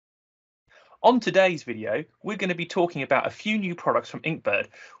On today's video, we're going to be talking about a few new products from Inkbird.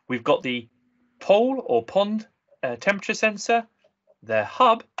 We've got the pole or pond temperature sensor, their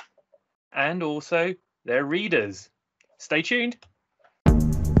hub, and also their readers. Stay tuned.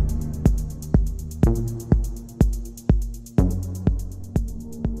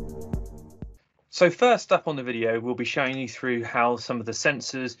 So first up on the video, we'll be showing you through how some of the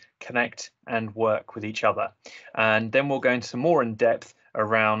sensors connect and work with each other. And then we'll go into some more in depth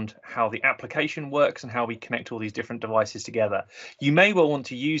around how the application works and how we connect all these different devices together. You may well want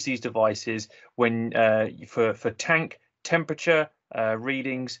to use these devices when for tank temperature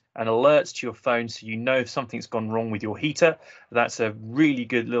readings and alerts to your phone, so you know if something's gone wrong with your heater. That's a really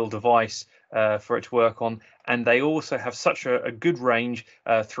good little device for it to work on. And they also have such a good range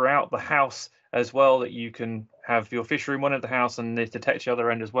throughout the house as well, that you can have your fish room one at the house and they detect the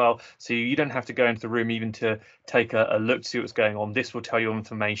other end as well, so you don't have to go into the room even to take a look to see what's going on. This will tell you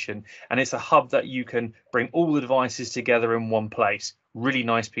information, and it's a hub that you can bring all the devices together in one place. Really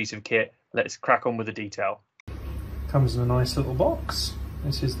nice piece of kit. Let's crack on with the detail. Comes in a nice little box.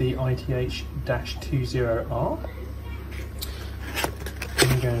 This is the ITH-20R.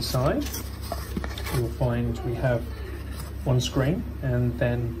 When you go inside, you'll find we have one screen and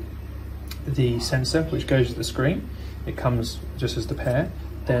then the sensor which goes with the screen. It comes just as the pair.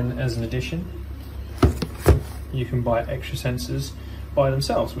 Then as an addition, you can buy extra sensors by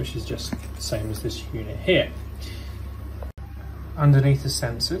themselves, which is just the same as this unit here. Underneath the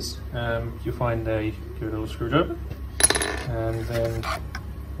sensors, you'll find a good little screwdriver, and then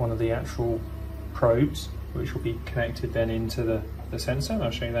one of the actual probes, which will be connected then into the sensor.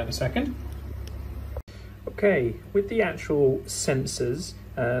 I'll show you that in a second. Okay, with the actual sensors,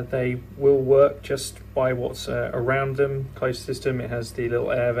 they will work just by what's around them. Closed system, it has the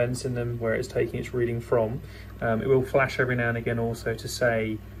little air vents in them where it's taking its reading from. It will flash every now and again also to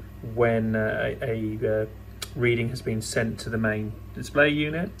say when a reading has been sent to the main display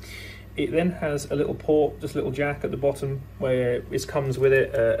unit. It then has a little port, just a little jack at the bottom, where it comes with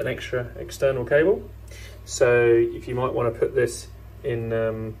it an extra external cable. So if you might want to put this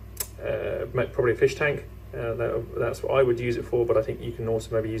in probably a fish tank, that's what I would use it for, but I think you can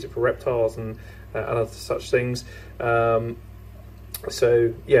also maybe use it for reptiles and other such things. So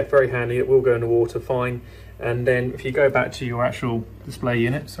yeah, very handy. It will go in the water fine. And then if you go back to your actual display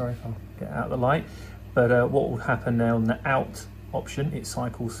unit, sorry if I get out of the light, but what will happen now on the out option, it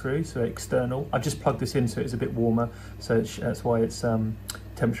cycles through, so external. I just plugged this in so it's a bit warmer, so that's why its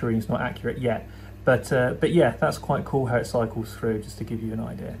temperature reading is not accurate yet. But yeah, that's quite cool how it cycles through, just to give you an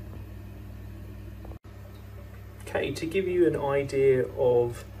idea. Okay, to give you an idea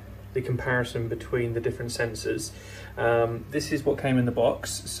of the comparison between the different sensors, this is what came in the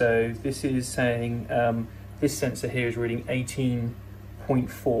box. So this is saying this sensor here is reading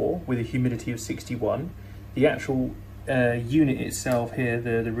 18.4 with a humidity of 61. The actual unit itself here,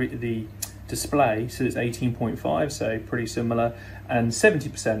 the display, so it's 18.5, so pretty similar, and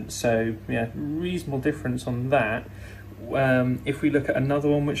 70%, so yeah, reasonable difference on that. If we look at another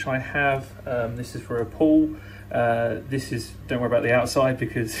one which I have, this is for a pool. This is, don't worry about the outside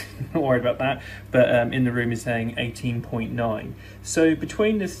because I'm not worried about that, but in the room is saying 18.9. So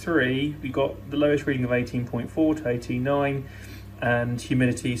between the three, we got the lowest reading of 18.4 to 18.9, and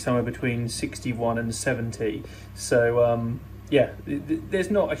humidity somewhere between 61 and 70. So yeah,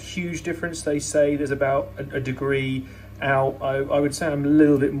 there's not a huge difference. They say there's about a degree out. I would say I'm a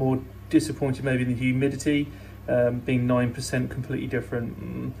little bit more disappointed maybe in the humidity. Being 9% completely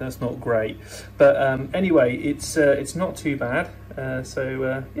different, that's not great, but anyway, it's not too bad.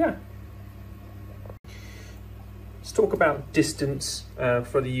 So yeah, let's talk about distance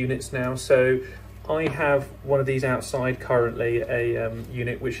for the units now. So I have one of these outside currently, a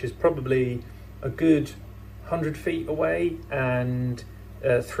unit which is probably a good 100 feet away and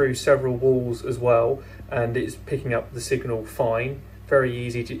through several walls as well, and it's picking up the signal fine. Very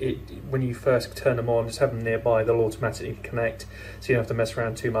easy to, when you first turn them on, just have them nearby, they'll automatically connect, so you don't have to mess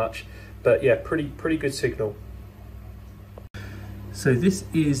around too much. But yeah, pretty good signal. So this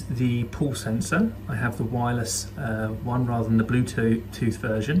is the pool sensor. I have the wireless one rather than the Bluetooth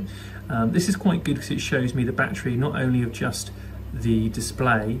version. This is quite good because it shows me the battery not only of just the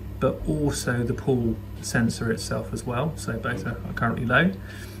display, but also the pool sensor itself as well. So both are currently low.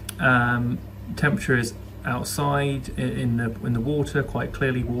 Temperature is outside in the water, quite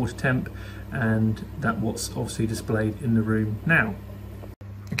clearly water temp, and that what's obviously displayed in the room now.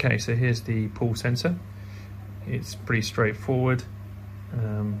 Okay, so here's the pool sensor. It's pretty straightforward,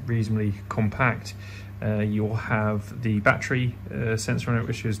 reasonably compact. You'll have the battery sensor on it,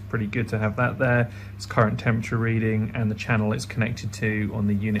 which is pretty good to have that there. It's current temperature reading and the channel it's connected to on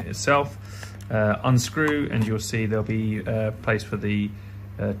the unit itself. unscrew, and you'll see there'll be a place for the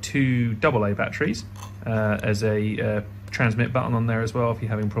two AA batteries as a transmit button on there as well if you're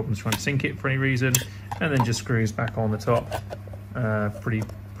having problems trying to sync it for any reason, and then just screws back on the top.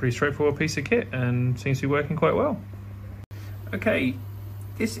 Pretty straightforward piece of kit, and seems to be working quite well. Okay,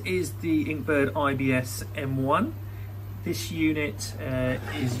 this is the Inkbird IBS M1. This unit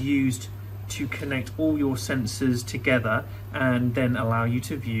is used to connect all your sensors together and then allow you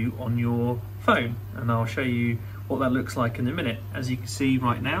to view on your phone, and I'll show you what that looks like in a minute. As you can see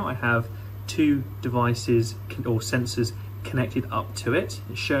right now, I have two devices or sensors connected up to it.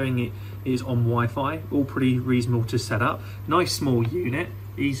 It's showing it is on Wi-Fi, all pretty reasonable to set up. Nice small unit,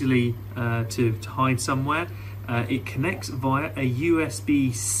 easily to hide somewhere. It connects via a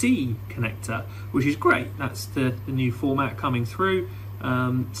USB-C connector, which is great. That's the new format coming through.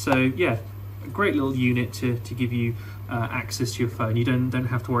 So yeah, a great little unit to give you access to your phone. You don't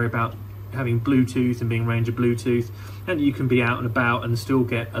have to worry about having Bluetooth and being range of Bluetooth, and you can be out and about and still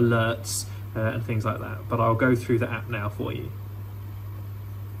get alerts and things like that. But I'll go through the app now for you.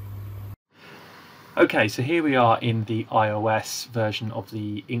 Okay, so here we are in the iOS version of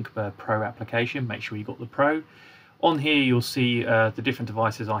the Inkbird Pro application. Make sure you got the Pro. On here you'll see the different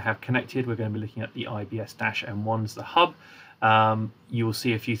devices I have connected. We're going to be looking at the IBS-M1's, the hub. You will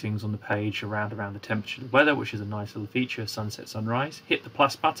see a few things on the page around the temperature, the weather, which is a nice little feature, sunset, sunrise. Hit the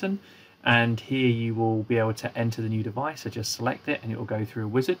plus button, and here you will be able to enter the new device. So just select it and it will go through a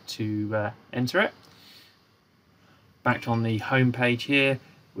wizard to enter it. Back on the home page here,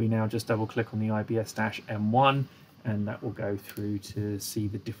 we now just double click on the IBS-M1, and that will go through to see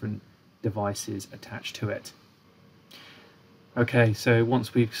the different devices attached to it. Okay, so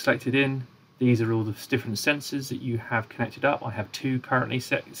once we've selected in, these are all the different sensors that you have connected up. I have two currently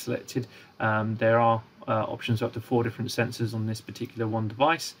selected. There are options up to 4 different sensors on this particular one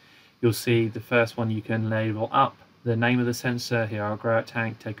device. You'll see the first one you can label up the name of the sensor. Here I'll grow out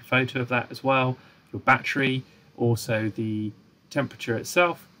tank, take a photo of that as well. Your battery, also the temperature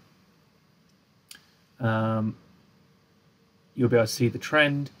itself. You'll be able to see the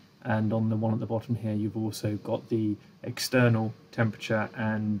trend, and on the one at the bottom here you've also got the external temperature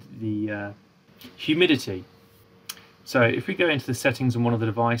and the humidity. So if we go into the settings on one of the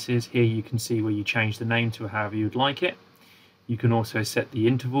devices, here you can see where you change the name to however you'd like it. You can also set the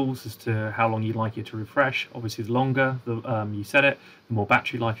intervals as to how long you'd like it to refresh. Obviously the longer you set it, the more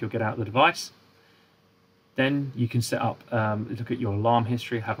battery life you'll get out of the device. Then you can set up, look at your alarm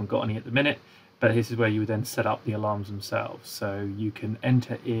history. I haven't got any at the minute, but this is where you would then set up the alarms themselves. So you can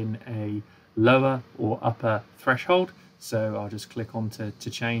enter in a lower or upper threshold. So I'll just click on to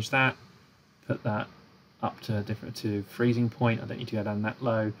change that, put that up to freezing point. I don't need to go down that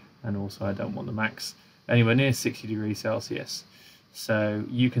low, and also I don't want the max anywhere near 60 degrees Celsius. So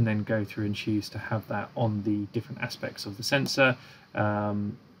you can then go through and choose to have that on the different aspects of the sensor,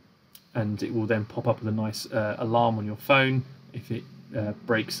 and it will then pop up with a nice alarm on your phone if it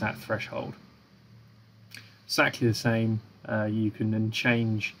breaks that threshold. Exactly the same, you can then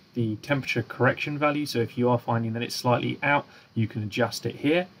change the temperature correction value. So if you are finding that it's slightly out, you can adjust it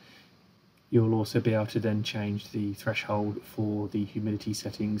here. You'll also be able to then change the threshold for the humidity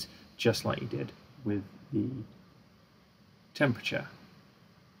settings, just like you did with the temperature,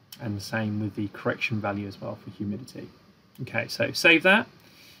 and the same with the correction value as well for humidity. Okay, so save that,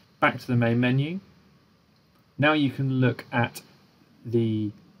 back to the main menu. Now you can look at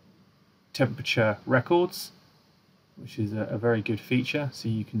the temperature records, which is a very good feature, so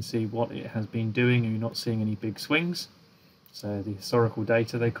you can see what it has been doing and you're not seeing any big swings. So the historical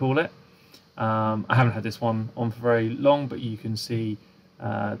data, they call it. I haven't had this one on for very long, but you can see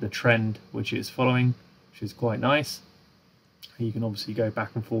the trend which it's following, which is quite nice. You can obviously go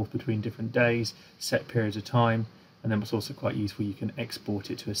back and forth between different days, set periods of time, and then what's also quite useful, you can export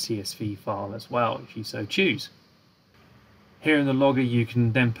it to a CSV file as well if you so choose. Here in the logger you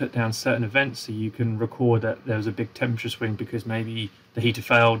can then put down certain events, so you can record that there was a big temperature swing because maybe the heater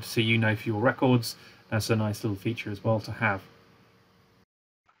failed, so you know for your records. That's a nice little feature as well to have.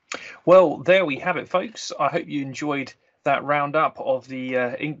 Well, there we have it, folks. I hope you enjoyed that roundup of the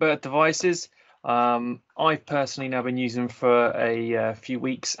Inkbird devices. I've personally now been using them for a few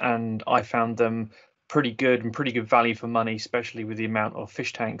weeks, and I found them pretty good and pretty good value for money, especially with the amount of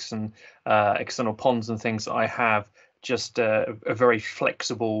fish tanks and external ponds and things that I have. Just a very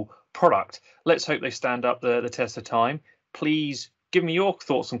flexible product. Let's hope they stand up the test of time. Please give me your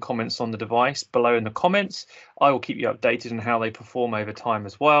thoughts and comments on the device below in the comments. I will keep you updated on how they perform over time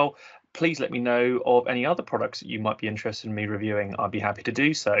as well. Please let me know of any other products that you might be interested in me reviewing. I'd be happy to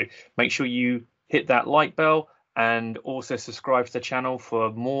do so. Make sure you hit that like bell and also subscribe to the channel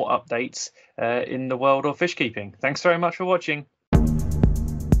for more updates in the world of fish keeping. Thanks very much for watching.